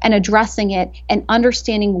there and addressing it and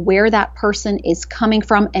understanding where that person is coming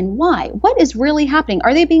from and why. What is really happening?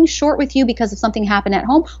 Are they being short with you because of something happened at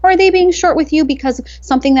home? Or are they being short with you because of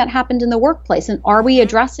something that happened in the workplace? And are we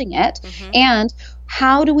addressing it? And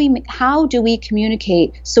how do we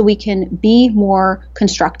communicate so we can be more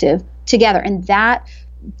constructive together? And that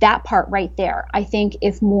part right there, I think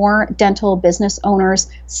if more dental business owners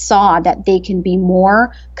saw that they can be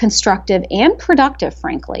more constructive and productive,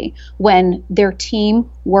 frankly, when their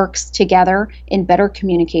team works together in better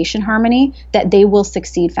communication harmony, that they will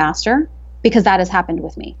succeed faster, because that has happened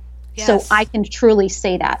with me. Yes. So I can truly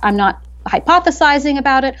say that. I'm not hypothesizing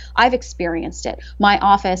about it. I've experienced it. My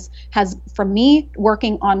office has, from me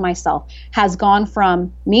working on myself, has gone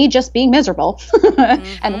from me just being miserable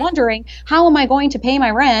and wondering, how am I going to pay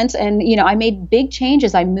my rent? And, I made big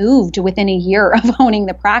changes. I moved within a year of owning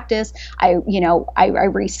the practice. I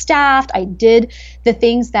restaffed. I did the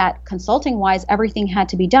things that consulting wise, everything had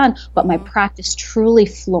to be done. But my practice truly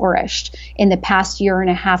flourished in the past year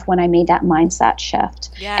and a half when I made that mindset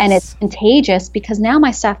shift. Yes. And it's contagious, because now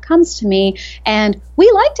my staff comes to me and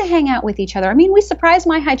we like to hang out with each other. I mean, we surprised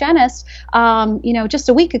my hygienist, just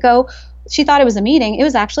a week ago. She thought it was a meeting. It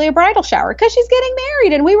was actually a bridal shower, because she's getting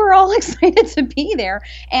married, and we were all excited to be there.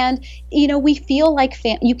 And, we feel like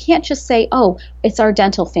you can't just say, oh, it's our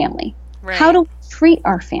dental family. Right. How do we treat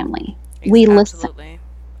our family? We listen. Absolutely.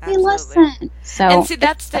 We listen. So, and see,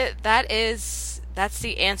 that's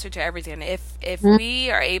the answer to everything. If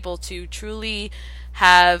we are able to truly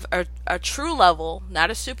have a true level, not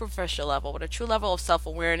a superficial level, but a true level of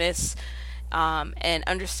self-awareness, and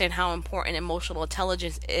understand how important emotional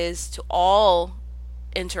intelligence is to all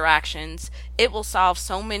interactions, it will solve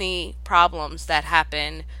so many problems that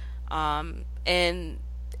happen in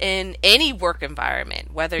any work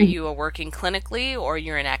environment, whether you are working clinically or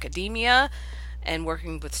you're in academia and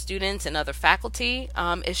working with students and other faculty.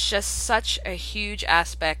 It's just such a huge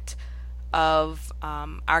aspect of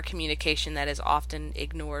our communication that is often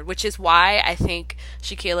ignored, which is why I think,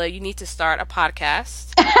 Shaquila, you need to start a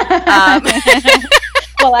podcast.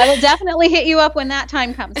 Well, I will definitely hit you up when that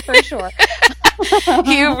time comes, for sure.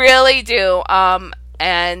 You really do.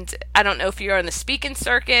 And I don't know if you're on the speaking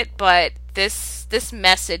circuit, but this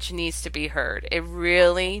message needs to be heard. It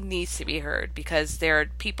really needs to be heard because there are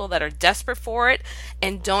people that are desperate for it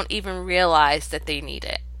and don't even realize that they need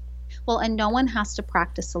it. Well, and no one has to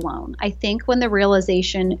practice alone. I think when the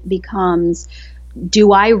realization becomes,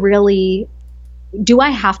 do I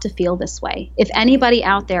have to feel this way? If anybody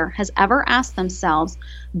out there has ever asked themselves,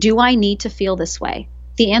 do I need to feel this way?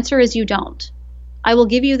 The answer is you don't. I will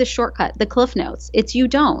give you the shortcut, the cliff notes. It's you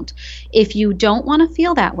don't. If you don't want to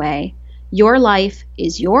feel that way, your life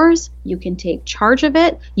is yours. You can take charge of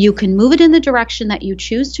it. You can move it in the direction that you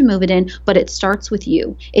choose to move it in, but it starts with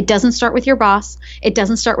you. It doesn't start with your boss. It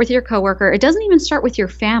doesn't start with your coworker. It doesn't even start with your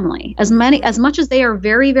family. As much as they are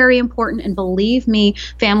very, very important, and believe me,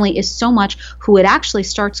 family is so much, who it actually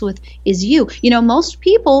starts with is you. Most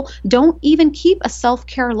people don't even keep a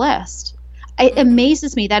self-care list. It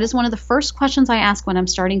amazes me. That is one of the first questions I ask when I'm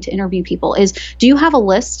starting to interview people is, do you have a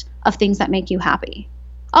list of things that make you happy?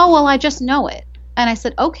 Oh, well, I just know it. And I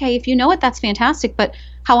said, okay, if you know it, that's fantastic. But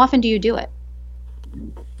how often do you do it?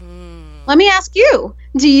 Let me ask you,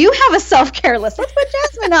 do you have a self-care list? Let's put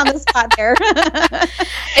Jasmine on the spot there.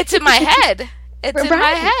 It's in my head. It's in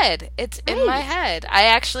my head. It's in my head. I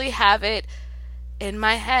actually have it in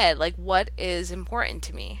my head. Like, what is important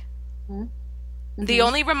to me? Mm-hmm. The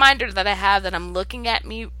only reminder that I have that I'm looking at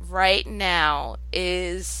me right now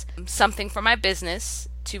is something for my business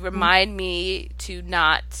to remind me to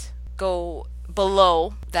not go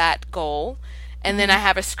below that goal. And then I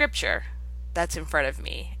have a scripture that's in front of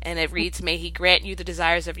me. And it reads, may he grant you the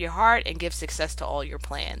desires of your heart and give success to all your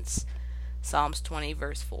plans. Psalms 20,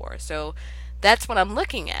 verse 4. So that's what I'm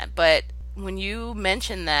looking at. But when you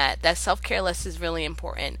mention that self-care list is really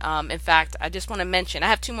important. In fact, I just want to mention, I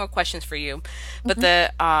have 2 more questions for you. But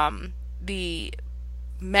one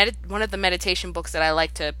of the meditation books that I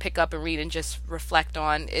like to pick up and read and just reflect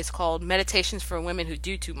on is called Meditations for Women Who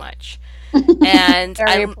Do Too Much. And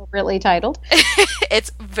very appropriately titled.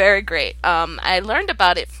 It's very great. I learned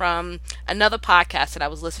about it from another podcast that I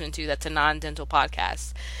was listening to that's a non-dental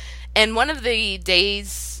podcast. And one of the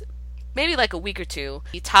days, maybe like a week or 2,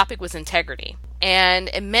 the topic was integrity. And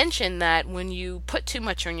it mentioned that when you put too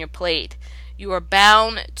much on your plate, you are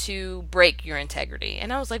bound to break your integrity.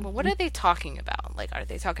 And I was like, well, what are they talking about? Like, are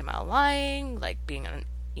they talking about lying, like being,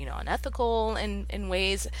 unethical in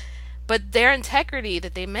ways? But their integrity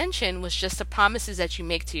that they mentioned was just the promises that you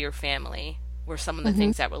make to your family were some of the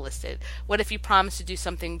things that were listed. What if you promise to do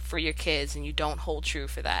something for your kids and you don't hold true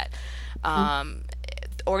for that? And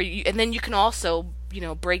then you can also,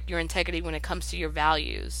 break your integrity when it comes to your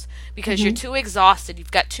values because you're too exhausted.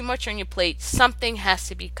 You've got too much on your plate. Something has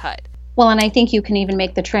to be cut. Well, and I think you can even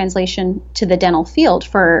make the translation to the dental field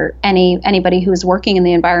for anybody who's working in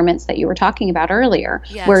the environments that you were talking about earlier,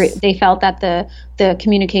 where they felt that the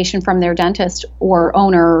communication from their dentist or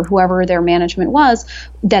owner or whoever their management was,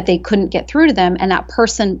 that they couldn't get through to them, and that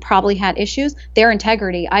person probably had issues. Their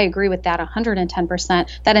integrity, I agree with that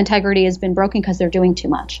 110%. That integrity has been broken because they're doing too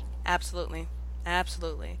much. Absolutely.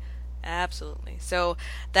 So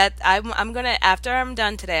that I'm gonna, after I'm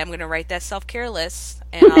done today, I'm gonna write that self-care list,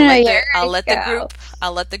 and I'll let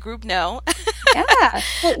the group know. Yeah.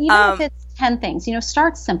 Well, even if it's 10 things,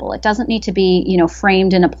 start simple. It doesn't need to be,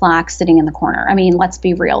 framed in a plaque sitting in the corner. I mean, let's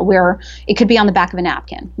be real. It could be on the back of a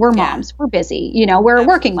napkin. We're moms. We're busy. We're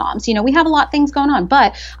working moms. We have a lot of things going on.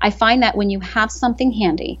 But I find that when you have something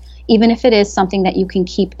handy, even if it is something that you can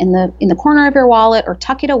keep in the corner of your wallet or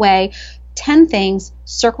tuck it away, 10 things,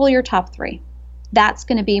 circle your top 3. That's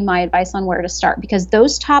going to be my advice on where to start, because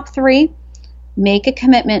those top 3, make a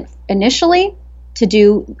commitment initially to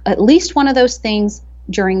do at least one of those things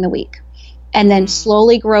during the week, and then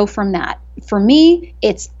slowly grow from that. For me,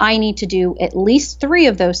 I need to do at least 3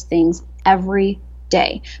 of those things every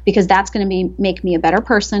day, because that's going to make me a better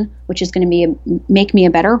person, which is going to make me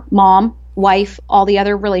a better mom, wife, all the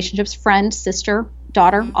other relationships, friend, sister,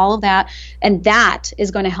 daughter, all of that. And that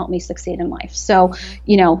is going to help me succeed in life. So,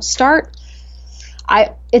 start.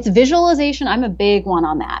 It's visualization. I'm a big one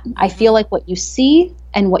on that. I feel like what you see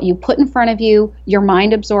and what you put in front of you, your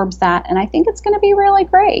mind absorbs that. And I think it's going to be really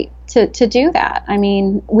great to do that. I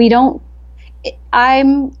mean,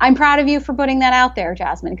 I'm proud of you for putting that out there,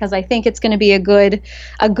 Jasmine, because I think it's going to be a good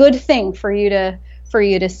thing for you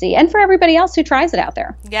to see, and for everybody else who tries it out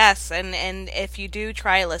there. Yes. And if you do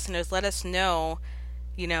try, listeners, let us know,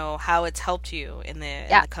 how it's helped you in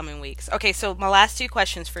the coming weeks. Okay, so my last 2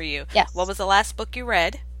 questions for you. Yes. What was the last book you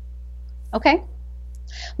read? Okay.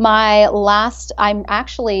 I'm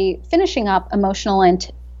actually finishing up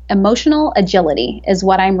Emotional Agility is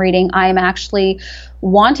what I'm reading. I'm actually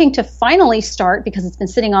wanting to finally start, because it's been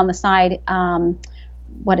sitting on the side,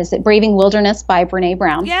 what is it? Braving Wilderness by Brene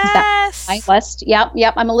Brown. Yes. My list. Yep.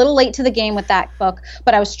 I'm a little late to the game with that book,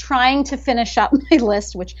 but I was trying to finish up my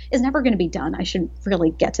list, which is never going to be done. I should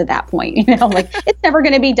really get to that point. It's never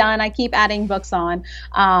going to be done. I keep adding books on.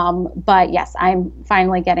 But yes, I'm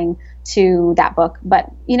finally getting to that book.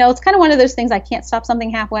 But, it's kind of one of those things, I can't stop something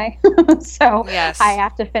halfway. So yes. I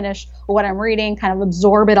have to finish what I'm reading, kind of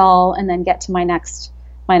absorb it all, and then get to my next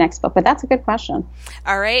book. But that's a good question.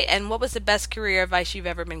 All right. And what was the best career advice you've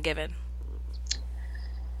ever been given?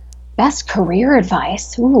 Best career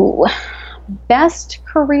advice. Ooh, best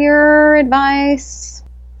career advice.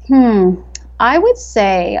 I would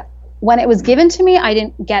say when it was given to me, I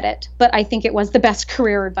didn't get it, but I think it was the best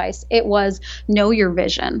career advice. It was know your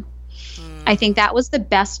vision. I think that was the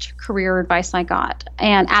best career advice I got.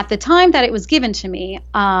 And at the time that it was given to me,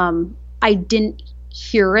 I didn't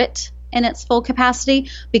hear it in its full capacity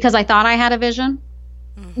because I thought I had a vision,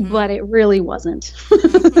 but it really wasn't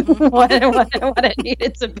what it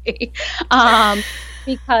needed to be.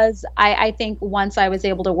 Because I think once I was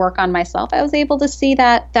able to work on myself, I was able to see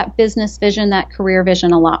that business vision, that career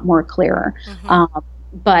vision a lot more clearer.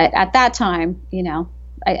 But at that time,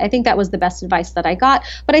 I think that was the best advice that I got.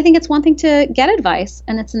 But I think it's one thing to get advice,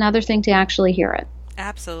 and it's another thing to actually hear it.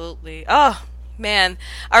 Absolutely. Oh, man.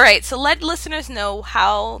 All right. So let listeners know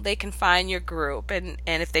how they can find your group and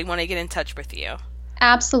if they want to get in touch with you.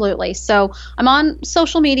 Absolutely. So I'm on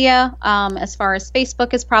social media. As far as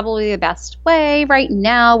Facebook is probably the best way. Right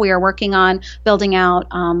now, we are working on building out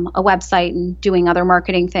a website and doing other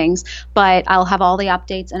marketing things. But I'll have all the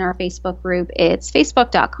updates in our Facebook group. It's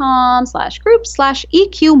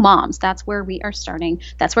facebook.com/group/EQ Moms. That's where we are starting.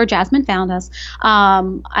 That's where Jasmine found us.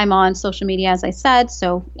 I'm on social media, as I said,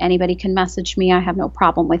 so anybody can message me. I have no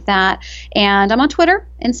problem with that. And I'm on Twitter,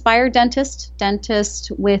 Inspired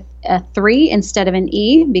Dentist with a 3 instead of an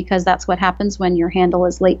E, because that's what happens when your handle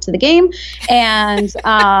is late to the game. And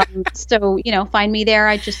so, find me there.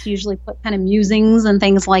 I just usually put kind of musings and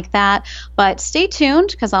things like that. But stay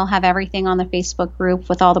tuned because I'll have everything on the Facebook group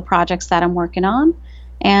with all the projects that I'm working on.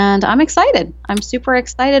 And I'm excited. I'm super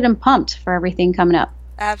excited and pumped for everything coming up.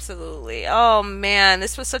 Absolutely. Oh man,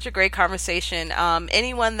 this was such a great conversation.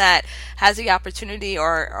 Anyone that has the opportunity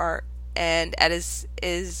and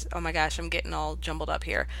is oh my gosh, I'm getting all jumbled up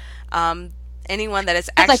here. Anyone that is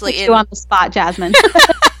actually you on the spot, Jasmine.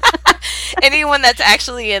 Anyone that's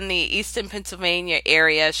actually in the Easton, Pennsylvania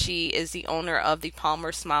area, she is the owner of the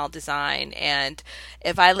Palmer Smile Design. And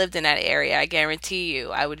if I lived in that area, I guarantee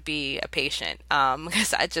you I would be a patient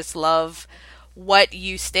because I just love what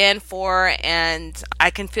you stand for, and I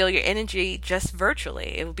can feel your energy just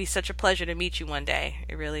virtually. It would be such a pleasure to meet you one day.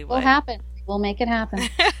 It really would. Will happen. We'll make it happen.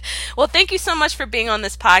 Well, thank you so much for being on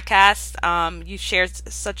this podcast. You shared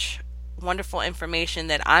such wonderful information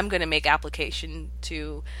that I'm going to make application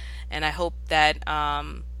to, and I hope that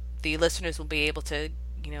the listeners will be able to,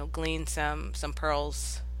 glean some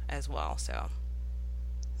pearls as well. So.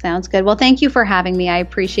 Sounds good. Well, thank you for having me. I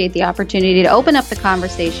appreciate the opportunity to open up the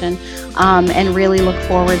conversation and really look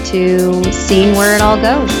forward to seeing where it all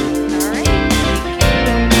goes.